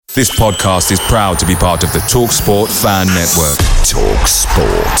This podcast is proud to be part of the TalkSport Fan Network.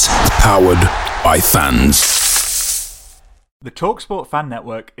 TalkSport. Powered by fans. The TalkSport Fan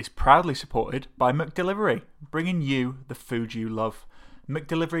Network is proudly supported by McDelivery, bringing you the food you love.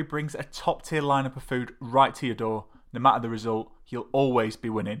 McDelivery brings a top-tier lineup of food right to your door. No matter the result, you'll always be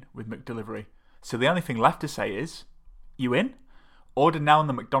winning with McDelivery. So the only thing left to say is, you in? Order now on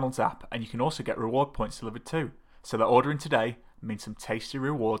the McDonald's app, and you can also get reward points delivered too. So that ordering today means some tasty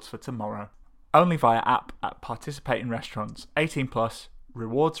rewards for tomorrow. Only via app at participating restaurants. 18 plus.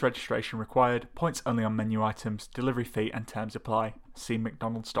 Rewards registration required. Points only on menu items. Delivery fee and terms apply. See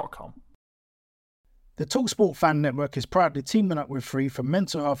mcdonalds.com. The TalkSport Fan Network is proudly teaming up with Free for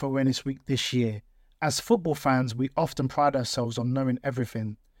Mental Health Awareness Week this year. As football fans, we often pride ourselves on knowing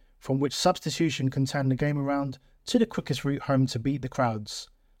everything, from which substitution can turn the game around to the quickest route home to beat the crowds.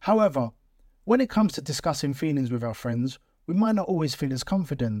 However, when it comes to discussing feelings with our friends, we might not always feel as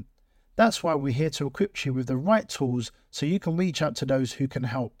confident. That's why we're here to equip you with the right tools so you can reach out to those who can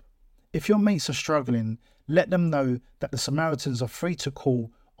help. If your mates are struggling, let them know that the Samaritans are free to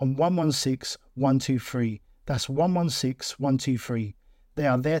call on 116 123. That's 116 123. They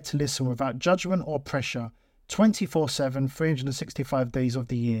are there to listen without judgment or pressure, 24/7, 365 days of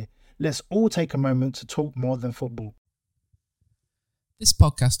the year. Let's all take a moment to talk more than football. This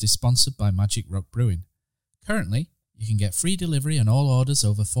podcast is sponsored by Magic Rock Brewing. Currently, you can get free delivery on all orders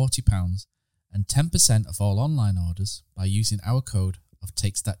over £40 and 10% of all online orders by using our code of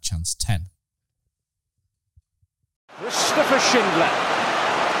TakesThatChance10. Christopher Schindler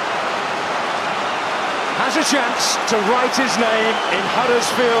has a chance to write his name in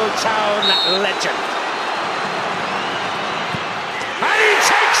Huddersfield Town legend. And he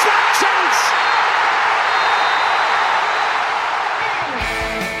takes that chance!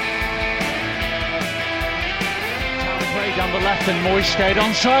 Down the left and Moyes stayed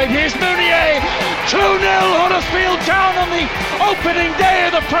onside. Here's Mounier. 2-0 Huddersfield Town on the opening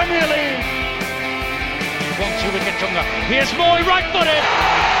day of the Premier League. 1-2 wicket Tunga. Here's Moy, right footed.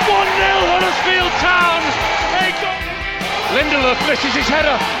 1-0 Huddersfield Town. Lindelof misses his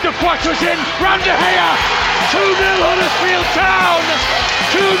header. De Quattro's in. Round De Gea. 2-0 Huddersfield Town.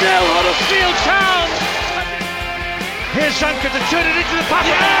 2-0 Huddersfield Town. Here's Zanka to turn it into the pass.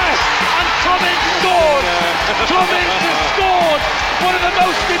 Yes! And Cummins scored! Cummins has scored one of the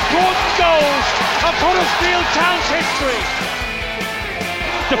most important goals of Huddersfield Town's history.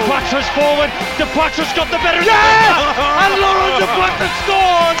 De Quattro's forward. De Quattro's got the better. Yes! And Laurent De Quattro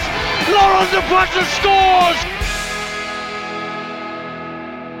scores! Laurent De Quattro scores!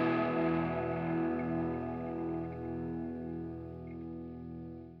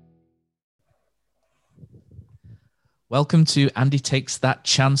 Welcome to Andy Takes That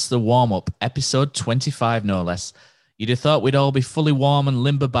Chance, the warm-up, episode 25 no less. You'd have thought we'd all be fully warm and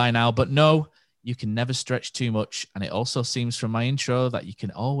limber by now, but no, you can never stretch too much. And it also seems from my intro that you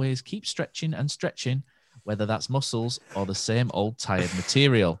can always keep stretching and stretching, whether that's muscles or the same old tired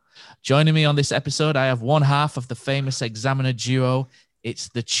material. Joining me on this episode, I have one half of the famous Examiner duo. It's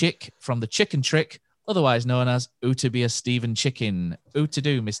the chick from the Chicken Trick, otherwise known as Utabia Stephen Chicken. To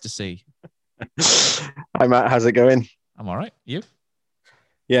do, Mr. C. Hi, Matt. How's it going? I'm all right. You?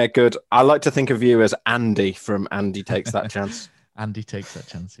 Yeah, good. I like to think of you as Andy from Andy Takes That Chance. Andy Takes That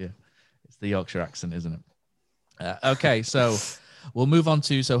Chance, yeah. It's the Yorkshire accent, isn't it? Okay, so we'll move on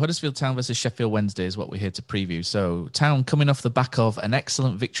to... So Huddersfield Town versus Sheffield Wednesday is what we're here to preview. So Town coming off the back of an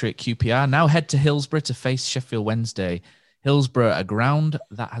excellent victory at QPR, now head to Hillsborough to face Sheffield Wednesday. Hillsborough, a ground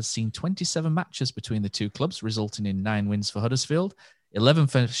that has seen 27 matches between the two clubs, resulting in 9 wins for Huddersfield, 11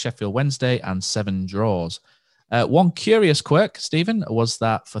 for Sheffield Wednesday, and 7 draws. One curious quirk, Stephen, was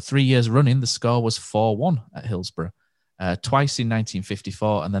that for 3 years running, the score was 4-1 at Hillsborough, twice in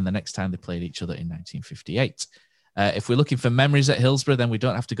 1954, and then the next time they played each other in 1958. If we're looking for memories at Hillsborough, then we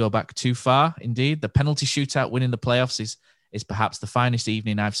don't have to go back too far. Indeed, the penalty shootout winning the playoffs is perhaps the finest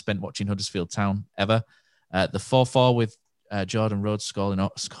evening I've spent watching Huddersfield Town ever. The 4-4 with Jordan Rhodes scoring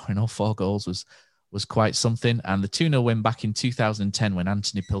all 4 goals was quite something, and the 2-0 win back in 2010 when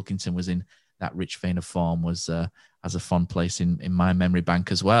Anthony Pilkington was in that rich vein of form has a fond place in my memory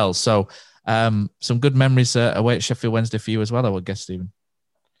bank as well. So some good memories away at Sheffield Wednesday for you as well, I would guess, Stephen.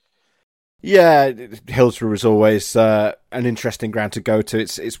 Yeah, Hillsborough is always an interesting ground to go to.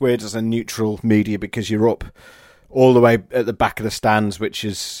 It's weird as a neutral media because you're up all the way at the back of the stands, which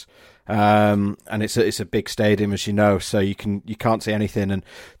is and it's a big stadium, as you know, so you can't see anything. And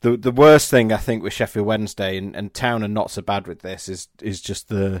the worst thing I think with Sheffield Wednesday and Town are not so bad with this is just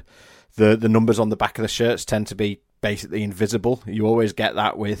the numbers on the back of the shirts tend to be basically invisible. You always get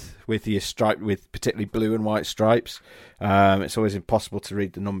that with your stripe, with particularly blue and white stripes. It's always impossible to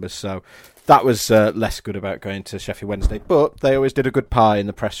read the numbers. So that was less good about going to Sheffield Wednesday. But they always did a good pie in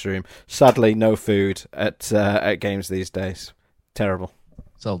the press room. Sadly, no food at games these days. Terrible.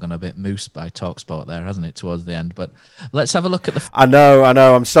 It's all gone a bit moose by TalkSport there, hasn't it, towards the end? But let's have a look at the... I know.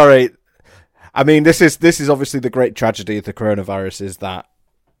 I'm sorry. I mean, this is obviously the great tragedy of the coronavirus, is that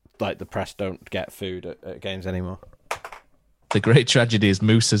like the press don't get food at games anymore. The great tragedy is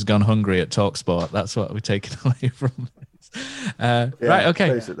Moose has gone hungry at TalkSport. That's what we're taking away from this. Right, okay.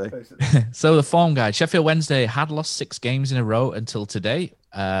 Basically. So the form guide. Sheffield Wednesday had lost 6 games in a row until today.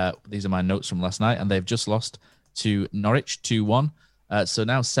 These are my notes from last night, and they've just lost to Norwich 2-1. So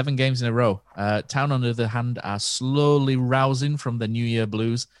now 7 games in a row. Town, on the other hand, are slowly rousing from the New Year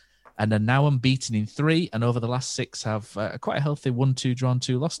blues and are now unbeaten in 3, and over the last 6 have quite a healthy 1-2 drawn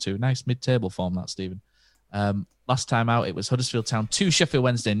 2 lost 2. Nice mid-table form, that, Stephen. Last time out, it was Huddersfield Town 2, Sheffield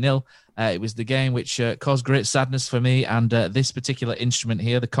Wednesday 0. It was the game which caused great sadness for me and this particular instrument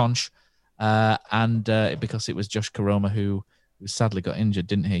here, the conch, and because it was Josh Karoma who sadly got injured,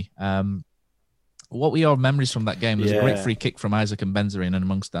 didn't he? What were your memories from that game? There was a great free kick from Isaac and Benzerin and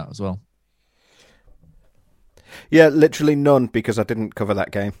amongst that as well. Yeah, literally none, because I didn't cover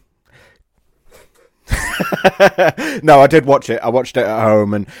that game. No, I did watch it. I watched it at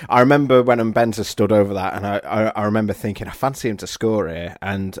home, and I remember when Mbenza stood over that, and I remember thinking, I fancy him to score here,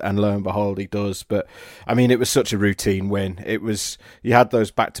 and lo and behold, he does. But I mean, it was such a routine win. It was, you had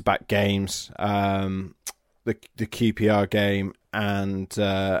those back-to-back games, the QPR game and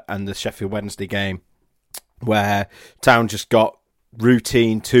the Sheffield Wednesday game, where Town just got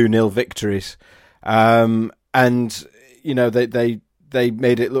routine 2-0 victories, and you know they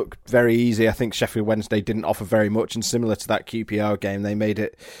made it look very easy. I think Sheffield Wednesday didn't offer very much, and similar to that QPR game, they made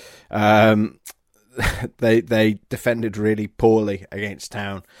it. They defended really poorly against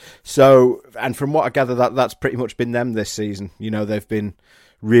Town. So, and from what I gather, that's pretty much been them this season. You know, they've been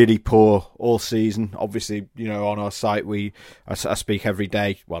really poor all season. Obviously, you know, on our site I speak every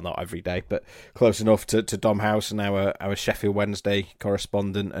day. Well, not every day, but close enough to Dom House and our Sheffield Wednesday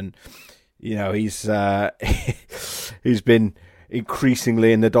correspondent, and you know he's been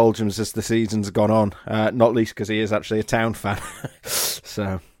increasingly in the doldrums as the season's gone on, not least because he is actually a Town fan.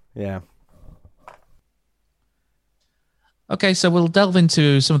 So, yeah. Okay, so we'll delve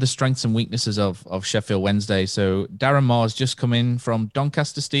into some of the strengths and weaknesses of Sheffield Wednesday. So Darren Moore's just come in from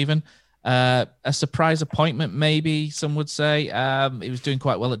Doncaster, Stephen. A surprise appointment, maybe, some would say. He was doing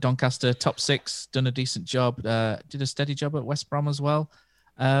quite well at Doncaster, top 6, done a decent job, did a steady job at West Brom as well.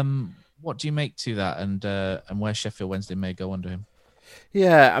 What do you make to that, and where Sheffield Wednesday may go under him?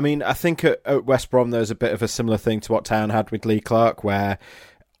 Yeah, I mean, I think at West Brom there's a bit of a similar thing to what Town had with Lee Clark, where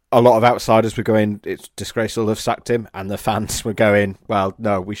a lot of outsiders were going, it's disgraceful to have sacked him, and the fans were going, well,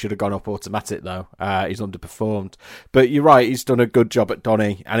 no, we should have gone up automatic though. He's underperformed. But you're right, he's done a good job at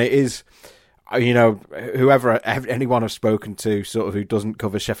Donny, and it is, you know, anyone I've spoken to sort of who doesn't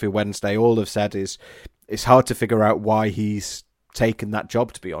cover Sheffield Wednesday, all they've said is it's hard to figure out why he's taken that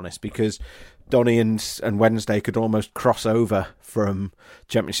job, to be honest, because Donny and Wednesday could almost cross over from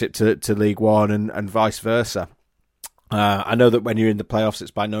Championship to League One and vice versa. I know that when you're in the playoffs,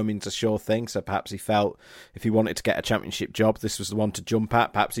 it's by no means a sure thing, so perhaps he felt if he wanted to get a Championship job, this was the one to jump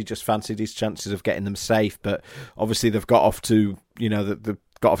at. Perhaps he just fancied his chances of getting them safe, but obviously they've got off to, you know, they've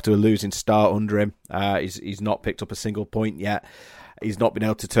got off to a losing start under him. He's not picked up a single point yet. He's not been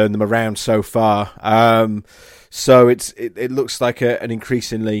able to turn them around so far. So it looks like an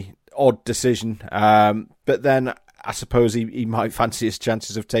increasingly odd decision. But then I suppose he might fancy his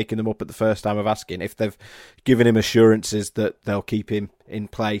chances of taking them up at the first time of asking. If they've given him assurances that they'll keep him in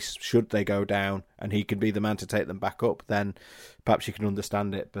place should they go down and he can be the man to take them back up, then perhaps you can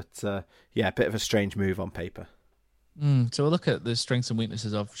understand it. But yeah, a bit of a strange move on paper. So we'll look at the strengths and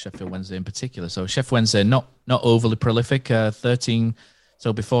weaknesses of Sheffield Wednesday in particular. So Sheffield Wednesday not overly prolific, 13.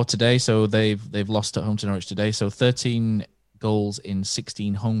 So before today, so they've lost at home to Norwich today. So 13 goals in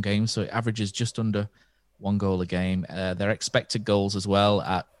 16 home games. So it averages just under 1 goal a game. Their expected goals as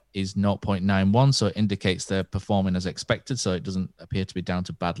well is 0.91. So it indicates they're performing as expected. So it doesn't appear to be down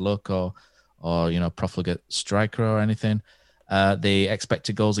to bad luck or you know, profligate striker or anything. The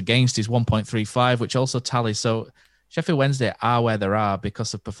expected goals against is 1.35, which also tallies. So Sheffield Wednesday are where they are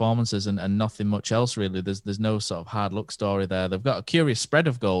because of performances and nothing much else really. There's no sort of hard luck story there. They've got a curious spread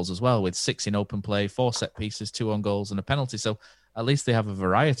of goals as well, with 6 in open play, 4 set pieces, 2 on goals and a penalty. So at least they have a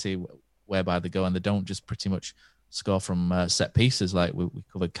variety whereby they go, and they don't just pretty much score from set pieces like we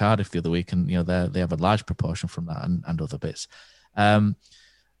covered Cardiff the other week, and you know they have a large proportion from that and other bits.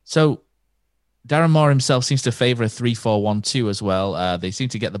 So Darren Moore himself seems to favour a 3-4-1-2 as well. They seem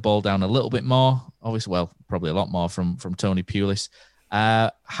to get the ball down a little bit more. Obviously, well, probably a lot more from Tony Pulis.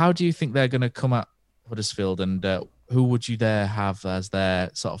 How do you think they're going to come at Huddersfield, and who would you there have as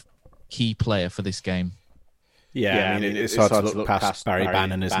their sort of key player for this game? Yeah, I mean, it's hard to look past Barry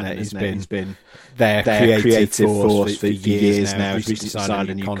Bannan, isn't it? He's been their creative force for years now. He's recently signed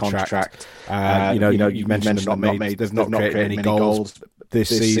a new contract. You mentioned they've not created any goals this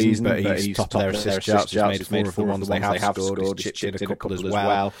season, but he's top of their assist charts. He's made 4 of the ones they have scored. He's chipped in a couple as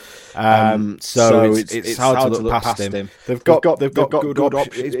well. So it's hard to look past him. They've got good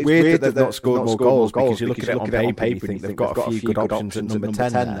options. It's weird that they've not scored more goals, because you look at it on paper and you think they've got a few good options at number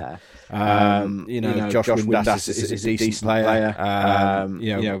 10 there. Josh Windass is a decent player.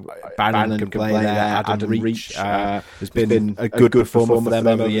 Bannan can play there. Adam Reach has been a good performer for them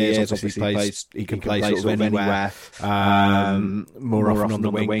over the years. Obviously, he can play sort of anywhere. More often on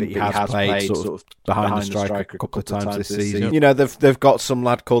the wing, but he has played sort of behind the striker a couple of times this season. They've got some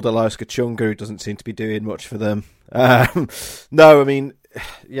lad called Elias Kachunga who doesn't seem to be doing much for them. No, I mean,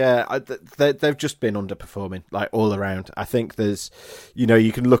 yeah, they've just been underperforming, like, all around. I think there's,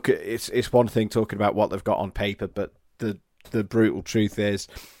 you can look at it's one thing talking about what they've got on paper, but the brutal truth is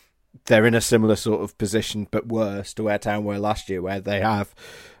they're in a similar sort of position, but worse, to where Town were last year, where they have.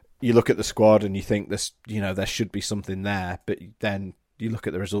 You look at the squad and you think there should be something there, but then you look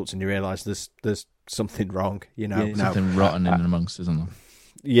at the results and you realise there's something wrong. Something rotten in amongst, isn't there?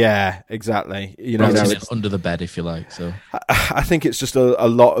 Yeah, exactly. Under the bed, if you like. So I think it's just a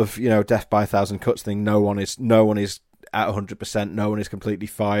lot of death by 1,000 cuts thing. No one is at 100%. No one is completely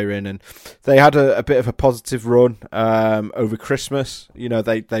firing, and they had a bit of a positive run over Christmas.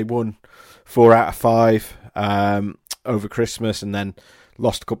 They won 4 out of 5 over Christmas, and then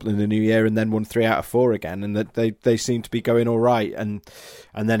lost a couple in the new year, and then won 3 out of 4 again, and that they seem to be going all right, and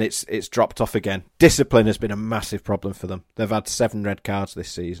then it's dropped off again. Discipline has been a massive problem for them. They've had 7 red cards this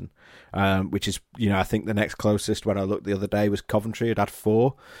season, which is I think the next closest when I looked the other day was Coventry. It had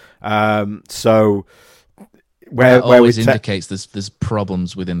 4. So where always indicates there's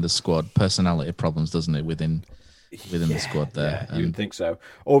problems within the squad, personality problems, doesn't it, within the squad there? Yeah, you would think so,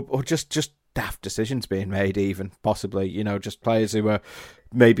 or just daft decisions being made, even possibly, just players who are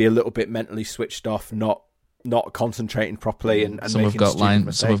maybe a little bit mentally switched off, not concentrating properly, and some have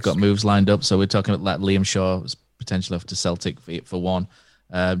got moves lined up. So we're talking about that Liam Shaw potentially off to Celtic for one.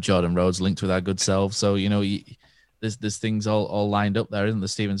 Jordan Rhodes linked with our good selves. So there's things all lined up there, isn't there,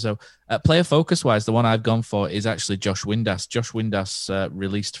 Stephen? So player focus wise, the one I've gone for is actually Josh Windass. Josh Windass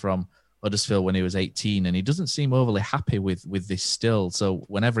released from Huddersfield when he was 18, and he doesn't seem overly happy with this still. So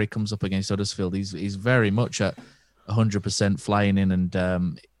whenever he comes up against Huddersfield, he's very much at 100% flying in,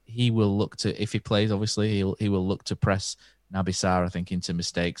 and he will look to, if he plays, obviously he will look to press Naby Sarr, I think, into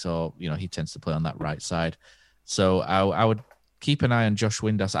mistakes, or he tends to play on that right side. So I would keep an eye on Josh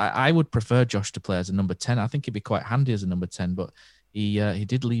Windass. I would prefer Josh to play as a number 10. I think he'd be quite handy as a number 10, but he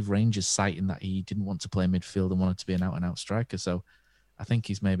did leave Rangers citing that he didn't want to play midfield and wanted to be an out-and-out striker. So I think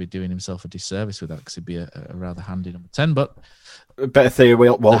he's maybe doing himself a disservice with that, because he'd be a rather handy number 10. But better theory,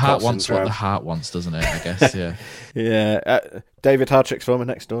 the heart wants what the heart wants, doesn't it? I guess, yeah. Yeah. David Hartrick's former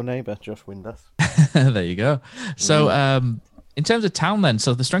next door neighbour, Josh Windass. There you go. So, in terms of Town, then,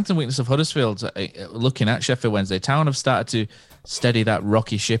 so the strength and weakness of Huddersfield, looking at Sheffield Wednesday, Town have started to steady that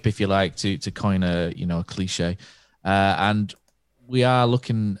rocky ship, if you like, to coin a cliche, and we are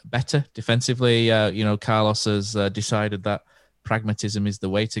looking better defensively. Carlos has decided that pragmatism is the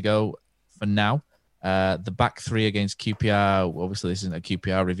way to go for now. The back 3 against QPR, obviously this isn't a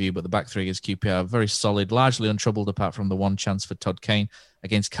QPR review, but the back 3 against QPR, very solid, largely untroubled apart from the one chance for Todd Kane.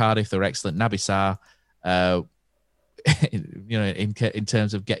 Against Cardiff, they're excellent. Naby Sarr, in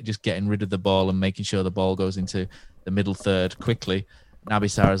terms of just getting rid of the ball and making sure the ball goes into the middle third quickly. Naby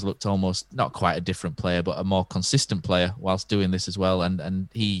Sarr has looked almost not quite a different player, but a more consistent player whilst doing this as well. And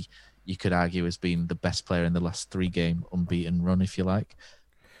he, you could argue, has been the best player in the last 3-game unbeaten run, if you like.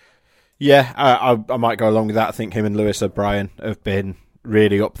 Yeah, I might go along with that. I think him and Lewis O'Brien have been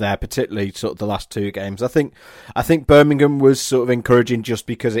really up there, particularly sort of the last 2 games. I think Birmingham was sort of encouraging just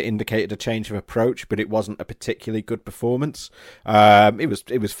because it indicated a change of approach, but it wasn't a particularly good performance.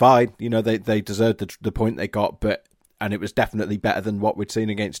 It was fine. They deserved the point they got, and it was definitely better than what we'd seen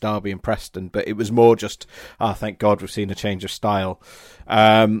against Derby and Preston. But it was more just, thank God we've seen a change of style.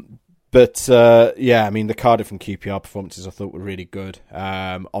 But the Cardiff and QPR performances I thought were really good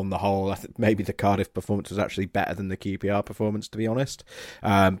on the whole. I think maybe the Cardiff performance was actually better than the QPR performance, to be honest,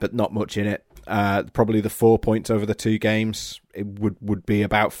 but not much in it. Probably the 4 points over the 2 games, it would be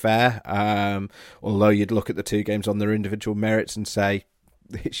about fair, although you'd look at the 2 games on their individual merits and say,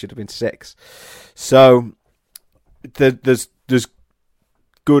 it should have been 6. So there's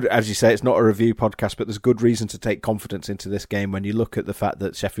good, as you say, it's not a review podcast, but there's good reason to take confidence into this game when you look at the fact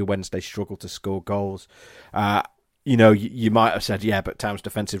that Sheffield Wednesday struggled to score goals. You might have said, yeah, but Town's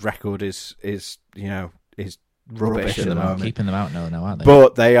defensive record is rubbish at the moment. Keeping them out now, aren't they?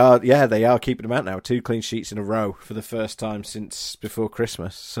 But they are keeping them out now. 2 clean sheets in a row for the first time since before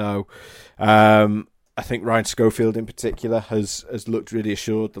Christmas. So I think Ryan Schofield in particular has looked really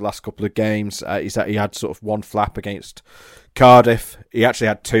assured the last couple of games. He had sort of 1 flap against Cardiff. He actually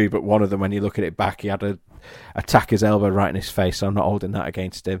had 2, but one of them, when you look at it back, he had a attacker's elbow right in his face, so I'm not holding that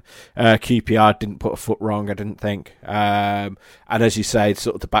against him. QPR didn't put a foot wrong, I didn't think. And as you say,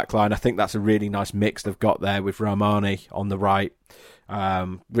 sort of the back line, I think that's a really nice mix they've got there with Romani on the right,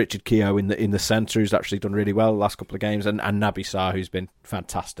 Richard Keogh in the centre, who's actually done really well the last couple of games, and Naby Sarr, who's been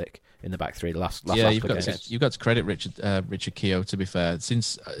fantastic in the back three last you've got to credit Richard Keogh, to be fair.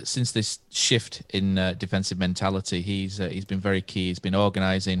 Since this shift in defensive mentality, he's been very key. He's been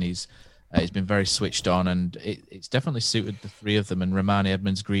organising. He's been very switched on, and it's definitely suited the 3 of them, and Romani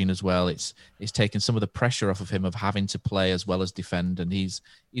Edmonds-Green as well. It's taken some of the pressure off of him of having to play as well as defend, and he's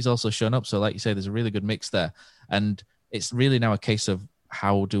also shown up. So like you say, there's a really good mix there, and it's really now a case of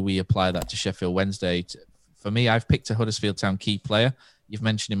how do we apply that to Sheffield Wednesday. For me, I've picked a Huddersfield Town key player. You've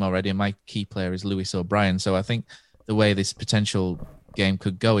mentioned him already, and my key player is Lewis O'Brien. So I think the way this potential game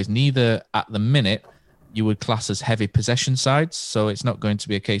could go is neither at the minute you would class as heavy possession sides. So it's not going to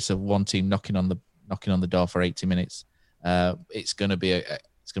be a case of one team knocking on the door for 80 minutes. It's going to be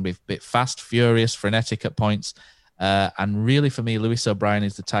a bit fast, furious, frenetic at points. And really, for me, Lewis O'Brien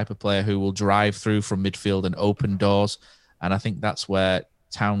is the type of player who will drive through from midfield and open doors. And I think that's where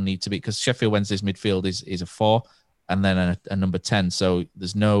Town need to be, because Sheffield Wednesday's midfield is a 4 and then a number 10. So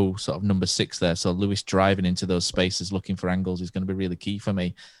there's no sort of number 6 there. So Lewis driving into those spaces, looking for angles, is going to be really key for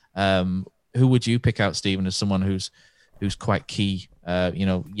me. Who would you pick out, Stephen, as someone who's quite key?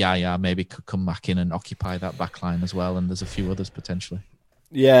 Yaya maybe could come back in and occupy that back line as well. And there's a few others potentially.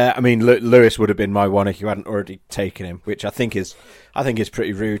 Yeah, I mean, Lewis would have been my one if you hadn't already taken him, which I think is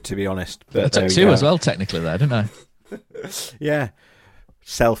pretty rude, to be honest. But I took 2 as well, technically, there, didn't I? Yeah,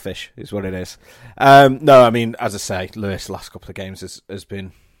 selfish is what it is. No, I mean, as I say, Lewis last couple of games has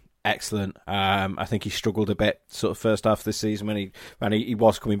been excellent. I think he struggled a bit sort of first half of the season when he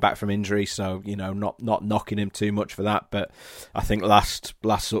was coming back from injury, so not knocking him too much for that. But I think last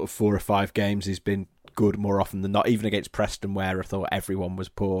sort of 4 or 5 games he's been good more often than not. Even against Preston, where I thought everyone was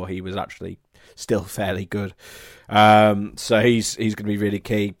poor, he was actually still fairly good. So he's going to be really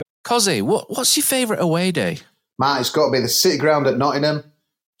key. Cozzy, what's your favourite away day? Matt, it's got to be the City Ground at Nottingham.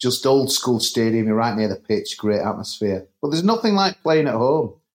 Just old school stadium, you're right near the pitch, great atmosphere. But there's nothing like playing at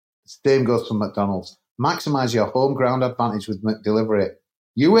home. The same goes for McDonald's. Maximise your home ground advantage with McDelivery.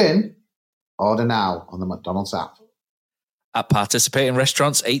 You in? Order now on the McDonald's app. At participating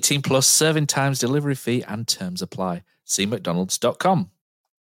restaurants, 18 plus, serving times, delivery fee and terms apply. See mcdonalds.com.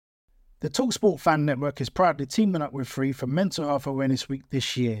 The TalkSport Fan Network is proudly teaming up with Free for Mental Health Awareness Week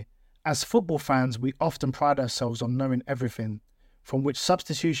this year. As football fans, we often pride ourselves on knowing everything, from which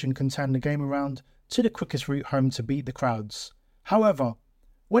substitution can turn the game around to the quickest route home to beat the crowds. However,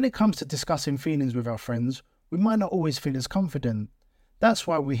 when it comes to discussing feelings with our friends, we might not always feel as confident. That's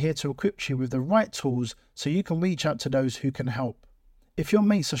why we're here to equip you with the right tools so you can reach out to those who can help. If your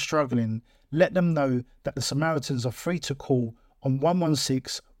mates are struggling, let them know that the Samaritans are free to call on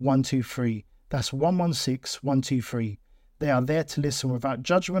 116 123. That's 116 123. They are there to listen without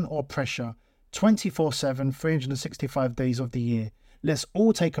judgment or pressure, 24/7, 365 days of the year. Let's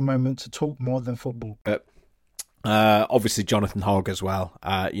all take a moment to talk more than football. Obviously, Jonathan Hogg as well.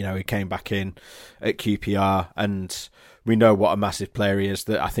 He came back in at QPR, and we know what a massive player he is.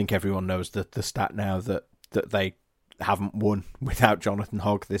 That I think everyone knows the stat now that they haven't won without Jonathan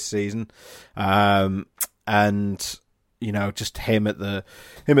Hogg this season, and just him at the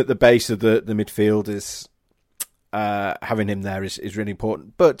base of the midfield is. Having him there is really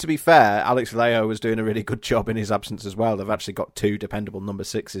important. But to be fair, Alex Vallejo was doing a really good job in his absence as well. They've actually got 2 dependable number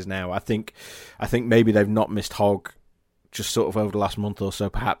 6s now. I think maybe they've not missed Hogg just sort of over the last month or so,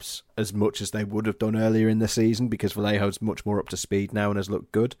 perhaps as much as they would have done earlier in the season, because Vallejo's much more up to speed now and has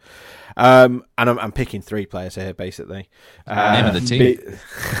looked good. And I'm picking 3 players here, basically. Name of the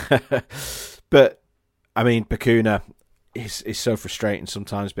team. But, I mean, Bacuna is so frustrating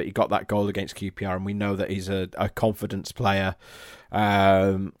sometimes, but he got that goal against QPR, and we know that he's a confidence player.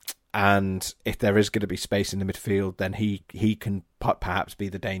 And if there is going to be space in the midfield, then he can perhaps be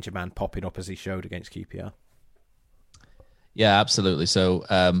the danger man popping up as he showed against QPR. Yeah, absolutely. So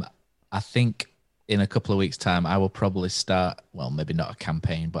I think in a couple of weeks' time, I will probably start, well, maybe not a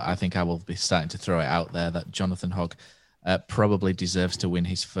campaign, but I think I will be starting to throw it out there that Jonathan Hogg probably deserves to win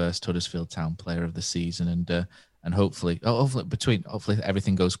his first Huddersfield Town Player of the Season, and hopefully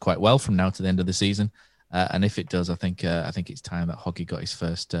everything goes quite well from now to the end of the season. And if it does, I think it's time that Hoggy got his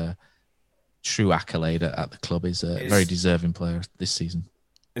first true accolade at the club. He's a very deserving player this season.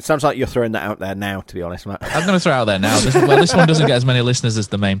 It sounds like you're throwing that out there now, to be honest, Matt. I'm going to throw it out there now. This one doesn't get as many listeners as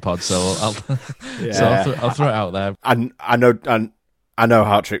the main pod, so I'll throw it out there. And I know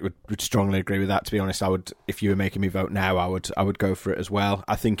Hartrick would strongly agree with that. To be honest, I would, if you were making me vote now, I would go for it as well.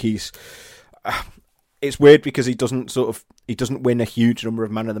 I think he's. It's weird because he doesn't win a huge number of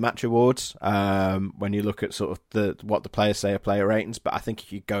Man of the Match awards when you look at sort of what the players say are player ratings. But I think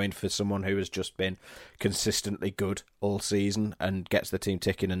if you go in for someone who has just been consistently good all season and gets the team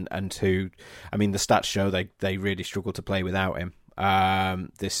ticking, and who, I mean, the stats show they really struggle to play without him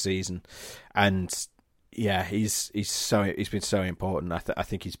this season, and yeah, he's been so important. I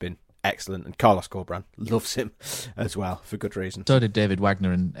think he's been excellent, and Carlos Corberán loves him as well for good reason. So did David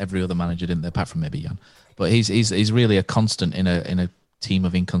Wagner and every other manager, didn't they? Apart from maybe Jan, but he's really a constant in a team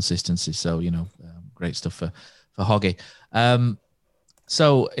of inconsistencies. So great stuff for Hoggy.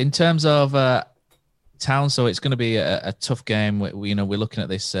 So in terms of Town, so it's going to be a tough game. We're looking at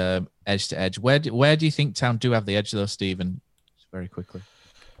this edge to edge. Where do you think Town do have the edge though, Stephen? Just very quickly.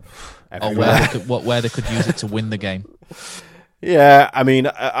 Or where they could use it to win the game. Yeah, I mean,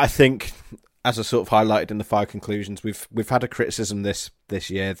 I think, as I sort of highlighted in the 5 conclusions, we've had a criticism this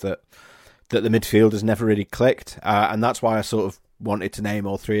year that the midfield has never really clicked, and that's why I sort of wanted to name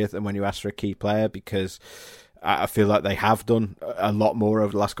all 3 of them when you asked for a key player, because I feel like they have done a lot more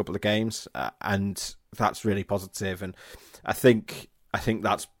over the last couple of games, and that's really positive. And I think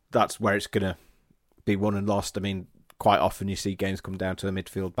that's where it's going to be won and lost. I mean, quite often you see games come down to a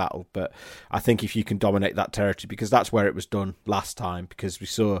midfield battle, but I think if you can dominate that territory, because that's where it was done last time, because we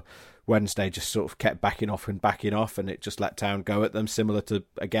saw Wednesday just sort of kept backing off, and it just let Town go at them, similar to,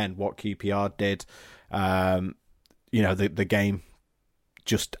 again, what QPR did, the game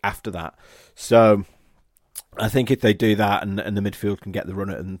just after that. So I think if they do that and the midfield can get the run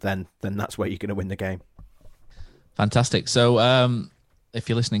at them, then that's where you're going to win the game. Fantastic. So, if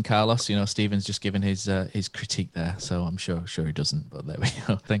you're listening, Carlos, Stephen's just given his critique there, so I'm sure he doesn't, but there we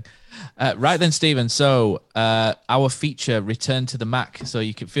go. Right then, Stephen. So our feature, Return to the Mac. So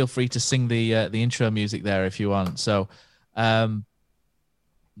you can feel free to sing the intro music there if you want. So,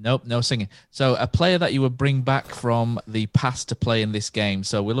 nope, no singing. So a player that you would bring back from the past to play in this game.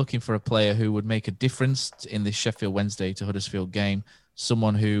 So we're looking for a player who would make a difference in this Sheffield Wednesday to Huddersfield game.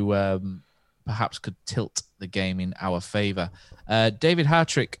 Someone who perhaps could tilt the game in our favour. David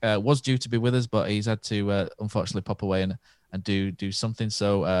Hartrick was due to be with us, but he's had to unfortunately pop away and do something.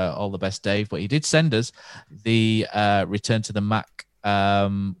 So all the best, Dave. But he did send us the Return to the Mac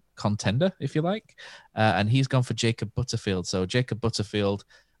contender, if you like, and he's gone for Jacob Butterfield. So Jacob Butterfield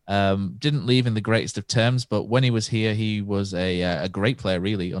didn't leave in the greatest of terms, but when he was here, he was a great player,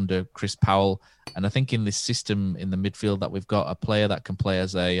 really, under Chris Powell. And I think in this system in the midfield that we've got, a player that can play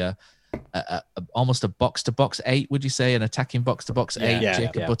as almost a box-to-box 8, would you say, an attacking box-to-box 8?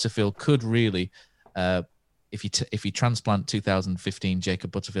 Jacob Butterfield could really, if you transplant 2015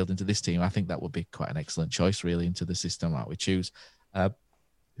 Jacob Butterfield into this team, I think that would be quite an excellent choice, really, into the system that we choose.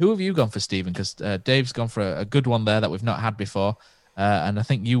 Who have you gone for, Stephen? Because Dave's gone for a good one there that we've not had before, and I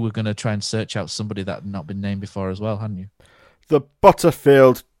think you were going to try and search out somebody that had not been named before as well, hadn't you? The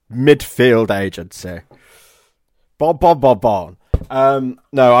Butterfield midfield agency. Bon.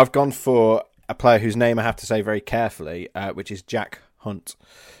 No, I've gone for a player whose name I have to say very carefully, which is Jack Hunt.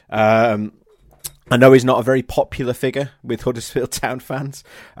 I know he's not a very popular figure with Huddersfield Town fans,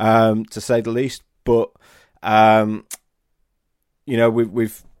 to say the least, but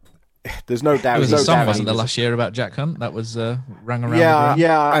we've there's no doubt. There was a song, wasn't there, last year about Jack Hunt that was rang around?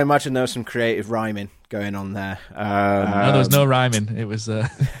 Yeah. I imagine there was some creative rhyming going on there. No, there was no rhyming. It was.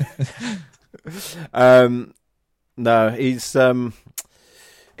 No, he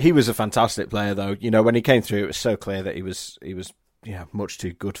was a fantastic player, though. When he came through, it was so clear that he was much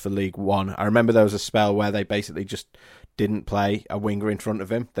too good for League One. I remember there was a spell where they basically just didn't play a winger in front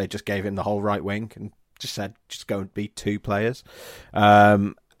of him. They just gave him the whole right wing and just said, just go and beat 2 players.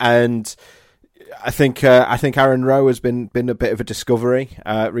 And I think Aaron Rowe has been a bit of a discovery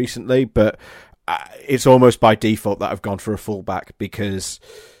recently, but it's almost by default that I've gone for a fullback, because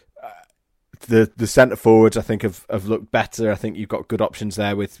the centre forwards I think have looked better. I think you've got good options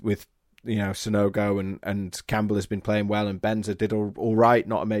there with Sonogo and Campbell has been playing well, and Benza did all right,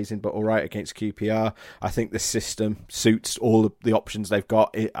 not amazing, but all right against QPR. I think the system suits all of the options they've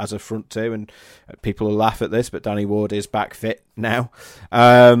got as a front two, and people will laugh at this, but Danny Ward is back fit now.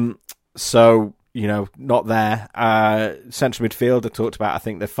 So, not there. Central midfield, I talked about, I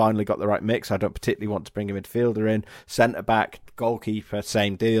think they've finally got the right mix. I don't particularly want to bring a midfielder in. Centre-back, goalkeeper,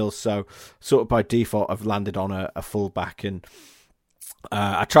 same deal. So, sort of by default, I've landed on a full-back, and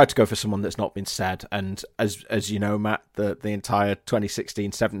I tried to go for someone that's not been said, and as you know, Matt, the entire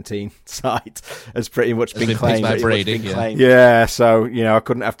 2016-17 side has pretty much been claimed. By Brady, yeah, so I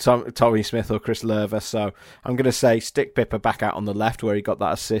couldn't have Tommy Smith or Chris Lerver, so I'm going to say stick Pippa back out on the left where he got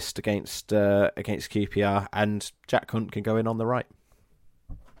that assist against QPR, and Jack Hunt can go in on the right.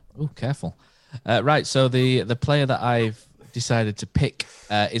 Oh, careful! Right, so the player that I've decided to pick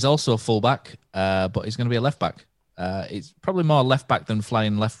is also a fullback, but he's going to be a left back. It's probably more left back than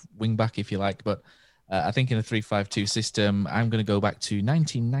flying left wing back, if you like. But I think in a 3-5-2 system, I'm going to go back to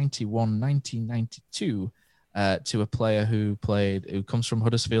 1991, 1992 to a player who comes from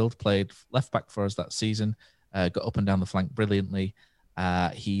Huddersfield, played left back for us that season, got up and down the flank brilliantly.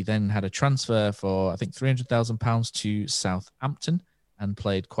 He then had a transfer for, I think, £300,000 to Southampton and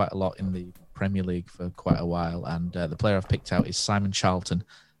played quite a lot in the Premier League for quite a while. And the player I've picked out is Simon Charlton,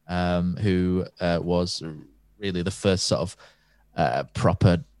 who was really the first sort of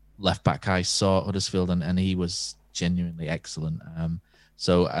proper left back I saw at Huddersfield, and he was genuinely excellent.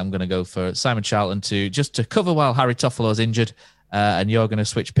 So I'm going to go for Simon Charlton to cover while Harry Toffolo's injured, and you're going to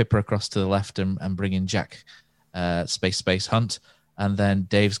switch Pippa across to the left and bring in Jack space Hunt, and then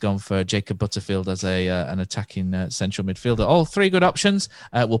Dave's gone for Jacob Butterfield as an attacking central midfielder. All three good options.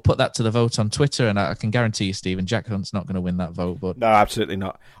 We'll put that to the vote on Twitter, and I can guarantee you, Stephen, Jack Hunt's not going to win that vote. But no, absolutely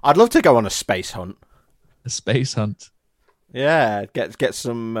not. I'd love to go on a space hunt. A space hunt. Yeah, get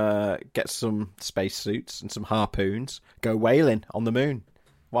some space suits and some harpoons. Go whaling on the moon.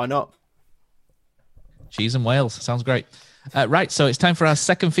 Why not? Cheese and whales. Sounds great. Right, so it's time for our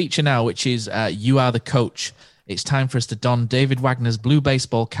second feature now, which is You Are the Coach. It's time for us to don David Wagner's blue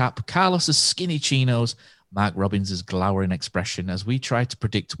baseball cap, Carlos's skinny chinos, Mark Robbins' glowering expression as we try to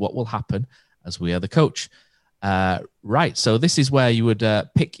predict what will happen as we are the coach. Right, so this is where you would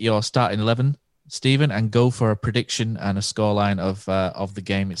pick your starting 11, Stephen, and go for a prediction and a scoreline of the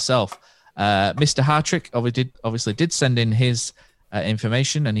game itself. Mr. Hartrick obviously did send in his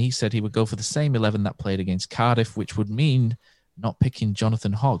information, and he said he would go for the same 11 that played against Cardiff, which would mean not picking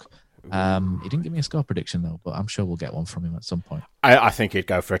Jonathan Hogg. He didn't give me a score prediction, though, but I'm sure we'll get one from him at some point. I think he'd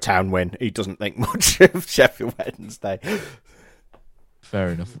go for a town win. He doesn't think much of Sheffield Wednesday. Fair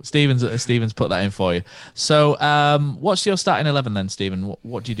enough. Stephen's put that in for you. So what's your starting 11 then, Stephen?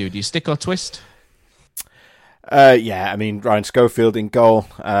 What do you do? Do you stick or twist? Yeah, I mean, Ryan Schofield in goal.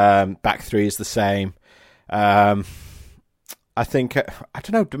 Back three is the same. I think, I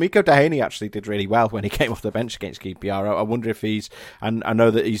don't know, D'Amico Dehaney actually did really well when he came off the bench against QPR. I wonder if he's, and I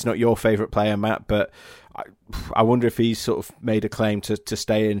know that he's not your favourite player, Matt, but I wonder if he's sort of made a claim to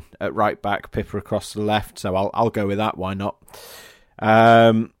stay in at right back, Pippa across to the left, so I'll go with that, why not?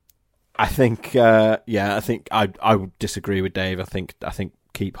 I think I would disagree with Dave. I think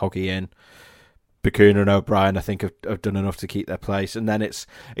keep Hoggy in. Bacuna and O'Brien, I think, have done enough to keep their place. And then it's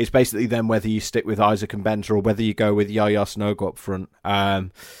basically then whether you stick with Isaac and Benza or whether you go with Yaya Sanogo up front.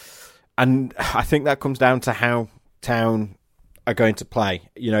 And I think that comes down to how Town are going to play.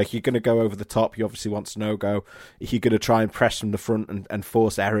 You know, if you're going to go over the top, you obviously want Sanogo. If you're going to try and press from the front and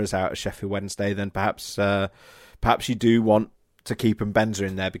force errors out of Sheffield Wednesday, then perhaps you do want to keep Benza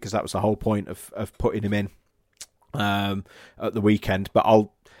in there, because that was the whole point of putting him in at the weekend. But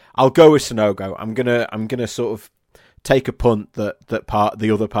I'll go with Sanogo. I'm gonna sort of take a punt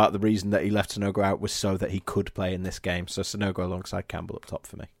the reason that he left Sanogo out was so that he could play in this game. So Sanogo alongside Campbell up top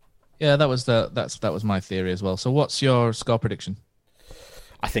for me. Yeah, that was my theory as well. So what's your score prediction?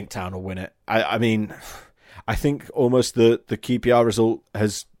 I think Town will win it. I mean, I think almost the QPR result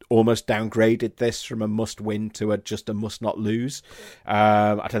has almost downgraded this from a must-win to just a must-not-lose.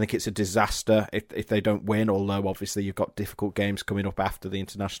 I don't think it's a disaster if they don't win, although obviously you've got difficult games coming up after the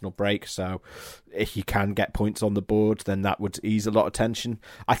international break, so if you can get points on the board, then that would ease a lot of tension.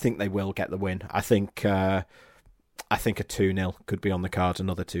 I think they will get the win. I think a 2-0 could be on the card,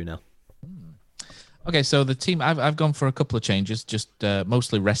 another 2-0. Okay, so the team, I've gone for a couple of changes, just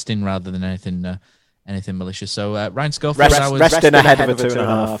mostly resting rather than anything malicious. So Ryan Schofield, resting ahead of a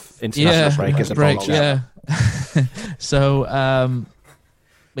 2.5 international break is a break. Yeah. So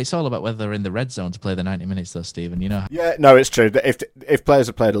It's all about whether they're in the red zone to play the 90 minutes, though, Stephen. You know. Yeah, no, it's true. If players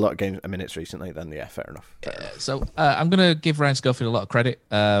have played a lot of minutes recently, then yeah, fair enough. So I'm going to give Ryan Schofield a lot of credit.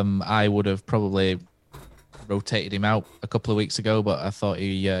 I would have probably rotated him out a couple of weeks ago, but I thought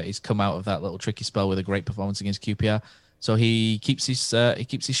he's come out of that little tricky spell with a great performance against QPR. So he keeps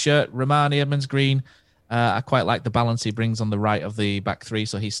his shirt. Romani, Edmonds Green. I quite like the balance he brings on the right of the back three.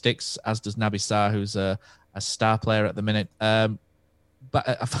 So he sticks, as does Naby Sarr, who's a star player at the minute. But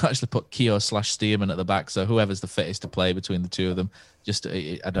I've actually put Keogh / Stearman at the back, so whoever's the fittest to play between the two of them. Just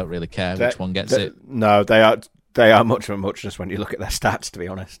I don't really care which one gets it. No, they are much of a muchness when you look at their stats, to be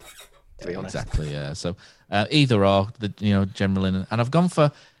honest. Exactly, yeah. So either or, generally. And I've gone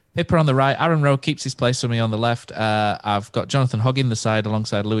for Pippa on the right. Aaron Rowe keeps his place for me on the left. I've got Jonathan Hogg in the side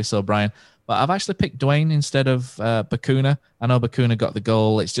alongside Lewis O'Brien. But I've actually picked Dwayne instead of Bacuna. I know Bacuna got the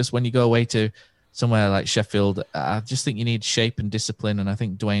goal. It's just when you go away to somewhere like Sheffield, I just think you need shape and discipline, and I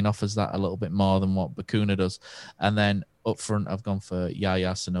think Dwayne offers that a little bit more than what Bacuna does. And then up front, I've gone for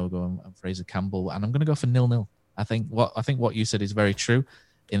Yaya Sanogo and Fraser Campbell, and I'm going to go for 0-0. I think what you said is very true,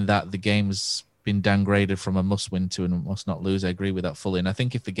 in that the game's been downgraded from a must-win to a must-not-lose. I agree with that fully, and I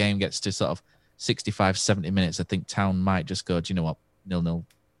think if the game gets to sort of 65, 70 minutes, I think Town might just go, do you know what, 0-0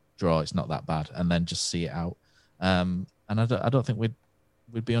 draw, it's not that bad, and then just see it out. And I don't think we'd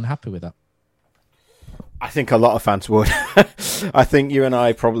be unhappy with that. I think a lot of fans would. I think you and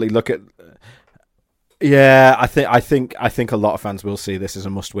I probably look at. Yeah, I think a lot of fans will see this as a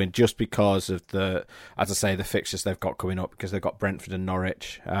must-win just because of the fixtures they've got coming up, because they've got Brentford and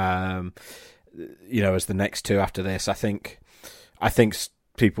Norwich. As the next two after this, I think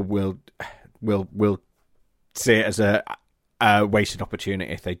people will see it as a wasted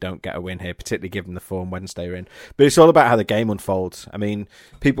opportunity if they don't get a win here, particularly given the form Wednesday are in. But it's all about how the game unfolds. I mean,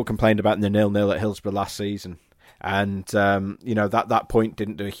 people complained about the 0-0 at Hillsborough last season, and that point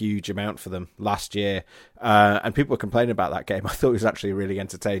didn't do a huge amount for them last year. And people were complaining about that game. I thought it was actually a really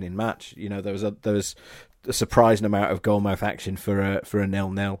entertaining match. There was a surprising amount of goalmouth action for a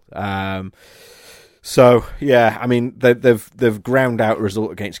 0-0. So yeah, I mean they've ground out a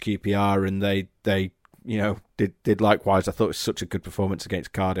result against QPR, and they did likewise. I thought it was such a good performance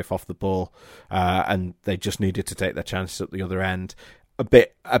against Cardiff off the ball, and they just needed to take their chances at the other end. A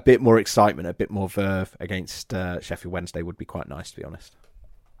bit more excitement, a bit more verve against Sheffield Wednesday would be quite nice, to be honest.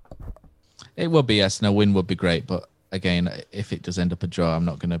 It would be, yes. No, win would be great, but again, if it does end up a draw, I'm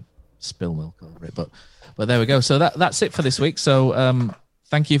not going to spill milk over it. But there we go. So that's it for this week. So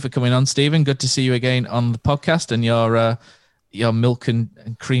thank you for coming on, Stephen. Good to see you again on the podcast, and your milk and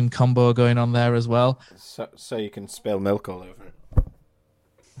cream combo going on there as well. So you can spill milk all over it.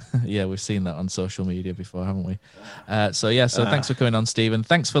 Yeah, we've seen that on social media before, haven't we? So thanks for coming on, Stephen.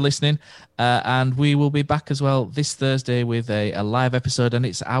 Thanks for listening. And we will be back as well this Thursday with a live episode, and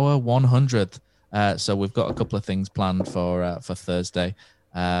it's our 100th. So we've got a couple of things planned for Thursday.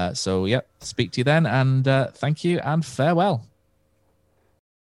 Speak to you then, and thank you and farewell.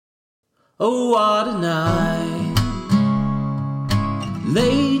 Oh, what a night.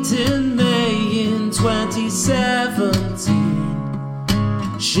 Late in May in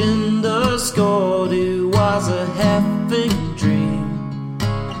 2017, Schindler scored, it was a heaven dream.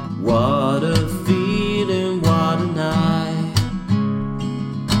 What a feeling, what a night.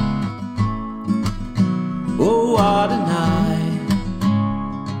 Oh, what a night.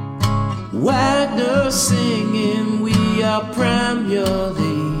 Wagner singing, we are Premier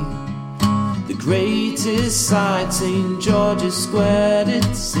League. The greatest sight St. George's Square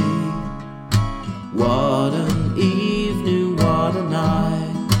did see. What an evening, what a night.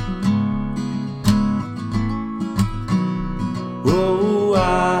 Oh,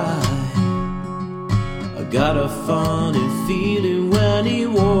 I got a funny feeling when he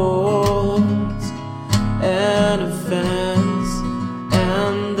walks and a fence,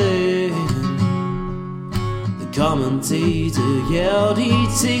 and then the commentator yelled he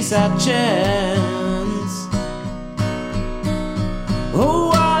takes that chance. Oh,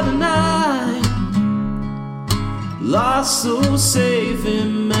 what a night. Lost so safe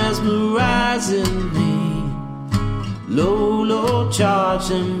and mesmerizing me. Low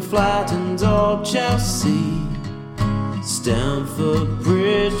charge and flattened all Chelsea. Stamford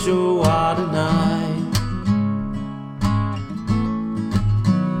Bridge, oh what a night.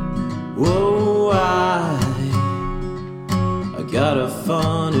 Whoa, I got a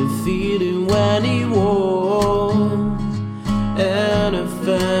funny feeling when he walks and a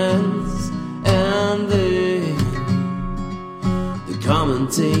fence, and then the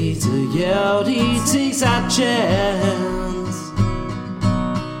commentator yelled he takes that chance.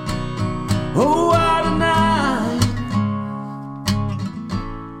 Oh, what a night.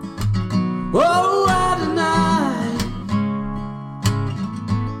 Oh, what a night.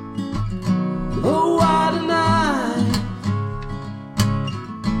 Oh, what a night.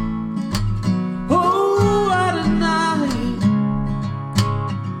 Oh, what a night.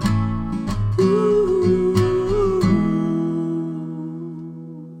 Ooh.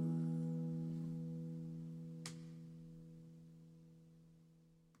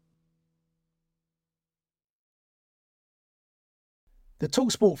 The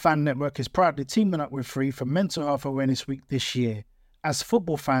TalkSport Fan Network is proudly teaming up with Free for Mental Health Awareness Week this year. As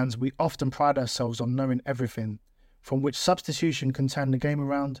football fans, we often pride ourselves on knowing everything, from which substitution can turn the game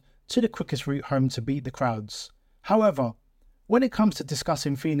around to the quickest route home to beat the crowds. However, when it comes to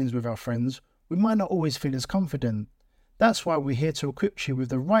discussing feelings with our friends, we might not always feel as confident. That's why we're here to equip you with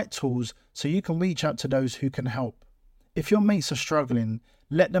the right tools so you can reach out to those who can help. If your mates are struggling,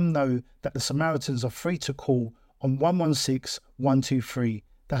 let them know that the Samaritans are free to call on 116 123.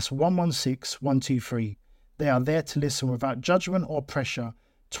 That's 116 123. They are there to listen without judgment or pressure,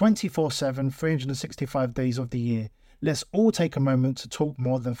 24/7, 365 days of the year. Let's all take a moment to talk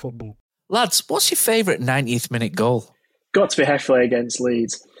more than football. Lads, what's your favourite 90th minute goal? Got to be Hefele against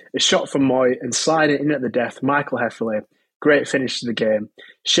Leeds. A shot from Moy and sliding in at the death, Michael Hefele. Great finish to the game.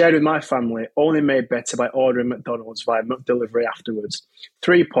 Shared with my family, only made better by ordering McDonald's via McDelivery afterwards.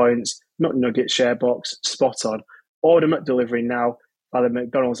 3 points, McNugget share box, spot on. Order McDelivery now via the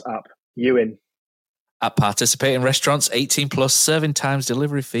McDonald's app. You in. At participating restaurants, 18 plus, serving times,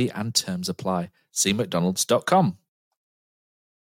 delivery fee and terms apply. See mcdonalds.com.